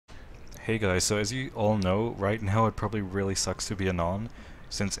Hey guys, so as you all know, right now it probably really sucks to be a non,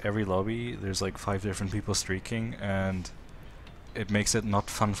 since every lobby there's like 5 different people streaking, and it makes it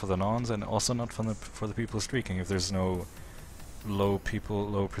not fun for the nons and also not fun for the people streaking if there's no low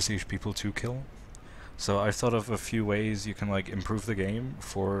prestige people to kill. So I've thought of a few ways you can like improve the game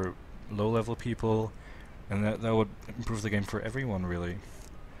for low level people, and that would improve the game for everyone really.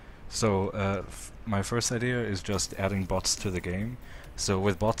 So my first idea is just adding bots to the game. So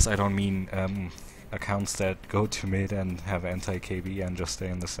with bots I don't mean accounts that go to mid and have anti-KB and just stay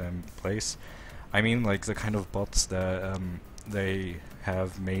in the same place. I mean like the kind of bots that they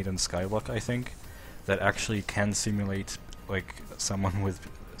have made in Skyblock, I think, that actually can simulate like someone with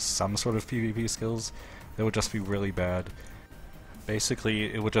some sort of PvP skills. That would just be really bad.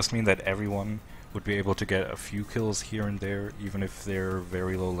 Basically, it would just mean that everyone would be able to get a few kills here and there, even if they're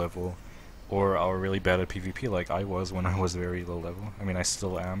very low level, or are really bad at PvP like I was when I was very low level. I mean, I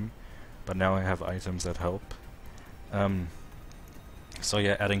still am, but now I have items that help. So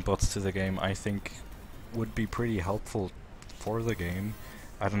yeah, adding bots to the game I think would be pretty helpful for the game.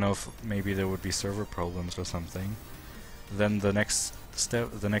 I don't know if maybe there would be server problems or something. Then the next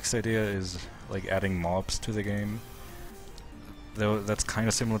idea is like adding mobs to the game. Though that's kind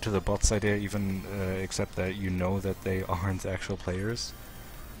of similar to the bots idea, even except that you know that they aren't actual players.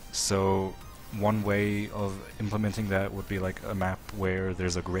 So one way of implementing that would be like a map where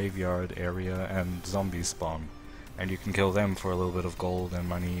there's a graveyard area and zombies spawn, and you can kill them for a little bit of gold and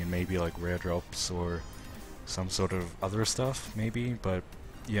money and maybe like rare drops or some sort of other stuff maybe, but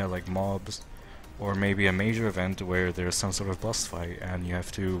yeah, like mobs. Or maybe a major event where there's some sort of boss fight and you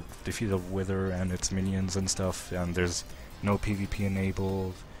have to defeat a wither and its minions and stuff, and there's no PvP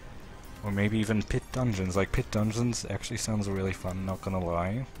enabled. Or maybe even pit dungeons. Like pit dungeons actually sounds really fun, not gonna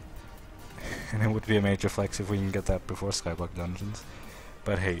lie. And it would be a major flex if we can get that before Skyblock dungeons.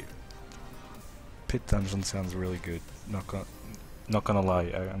 But hey, pit dungeon sounds really good. Not gonna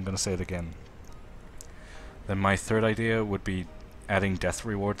lie, I'm gonna say it again. Then my third idea would be adding death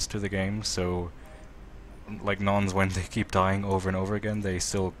rewards to the game, so like nons, when they keep dying over and over again, they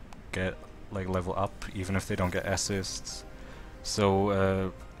still get like level up even if they don't get assists.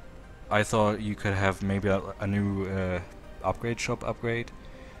 So I thought you could have maybe a new upgrade shop upgrade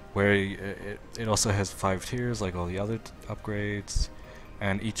where it also has 5 tiers like all the other upgrades,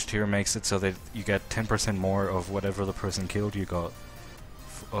 and each tier makes it so that you get 10% more of whatever the person killed you got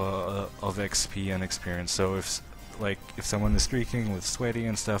of XP and experience. So if someone is streaking with sweaty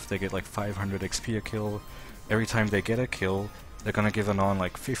and stuff, they get like 500 XP a kill. Every time they get a kill, they're gonna give a non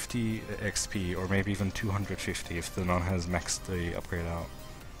like 50 XP, or maybe even 250 if the non has maxed the upgrade out,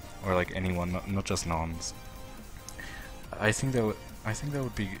 or like anyone, not just nons. I think that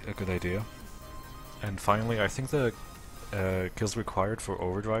would be a good idea. And finally, I think the kills required for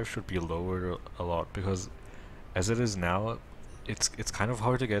overdrive should be lowered a lot, because as it is now, it's kind of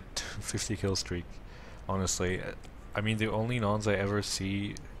hard to get 50 kill streak. Honestly, I mean the only nons I ever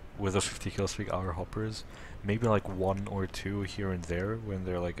see with a 50 kill streak are hoppers. Maybe like 1 or 2 here and there when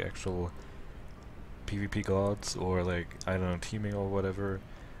they're like actual PvP gods, or like, I don't know, teaming or whatever.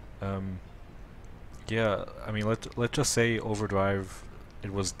 Yeah, I mean let's just say overdrive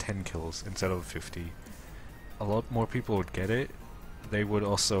it was 10 kills instead of 50. A lot more people would get it. They would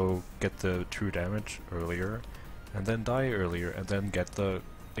also get the true damage earlier, and then die earlier, and then get the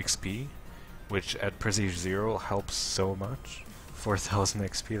XP, which at Prestige 0 helps so much. 4000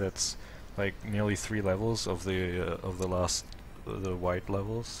 XP, that's like nearly 3 levels of the white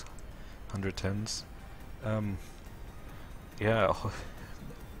levels, 110s. Yeah,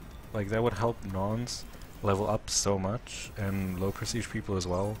 like that would help nons level up so much, and low prestige people as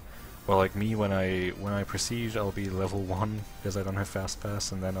well. Well, like me, when I prestige, I'll be level 1 because I don't have fast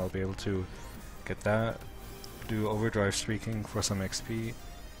pass, and then I'll be able to get that, do overdrive streaking for some XP,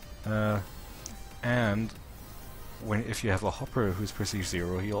 and if you have a hopper who's prestige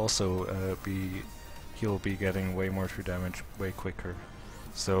 0, he'll be getting way more true damage way quicker.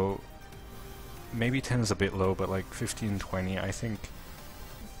 So maybe 10 is a bit low, but like 15, 20, I think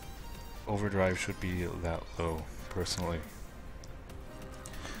overdrive should be that low, personally.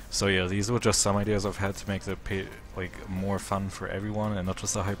 So yeah, these were just some ideas I've had to make the pit like more fun for everyone and not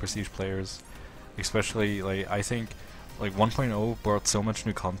just the high prestige players. Especially like I think like 1.0 brought so much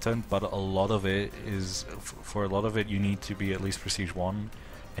new content, but a lot of it is for a lot of it you need to be at least prestige 1,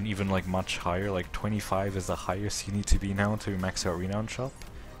 and even like much higher, like 25 is the highest you need to be now to max out renown shop,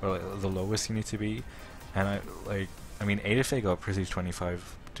 or like, the lowest you need to be. And I mean 8FA got prestige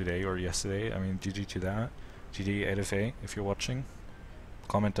 25 today or yesterday. I mean GG to that. GG 8FA if you're watching.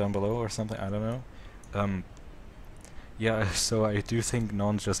 Comment down below or something, I don't know. Yeah, so I do think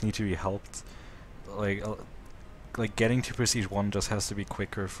nons just need to be helped. Like, like getting to Prestige 1 just has to be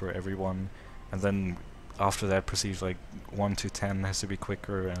quicker for everyone, and then after that Prestige like 1 to 10 has to be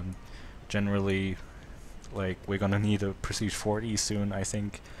quicker, and generally like we're gonna need a Prestige 40 soon, I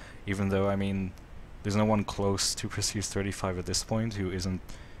think, even though I mean there's no one close to Prestige 35 at this point who isn't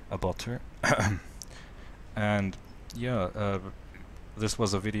a botter. And yeah, this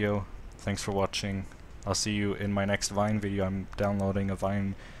was a video. Thanks for watching. I'll see you in my next Vine video. I'm downloading a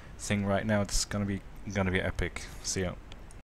Vine thing right now. It's gonna be epic. See ya.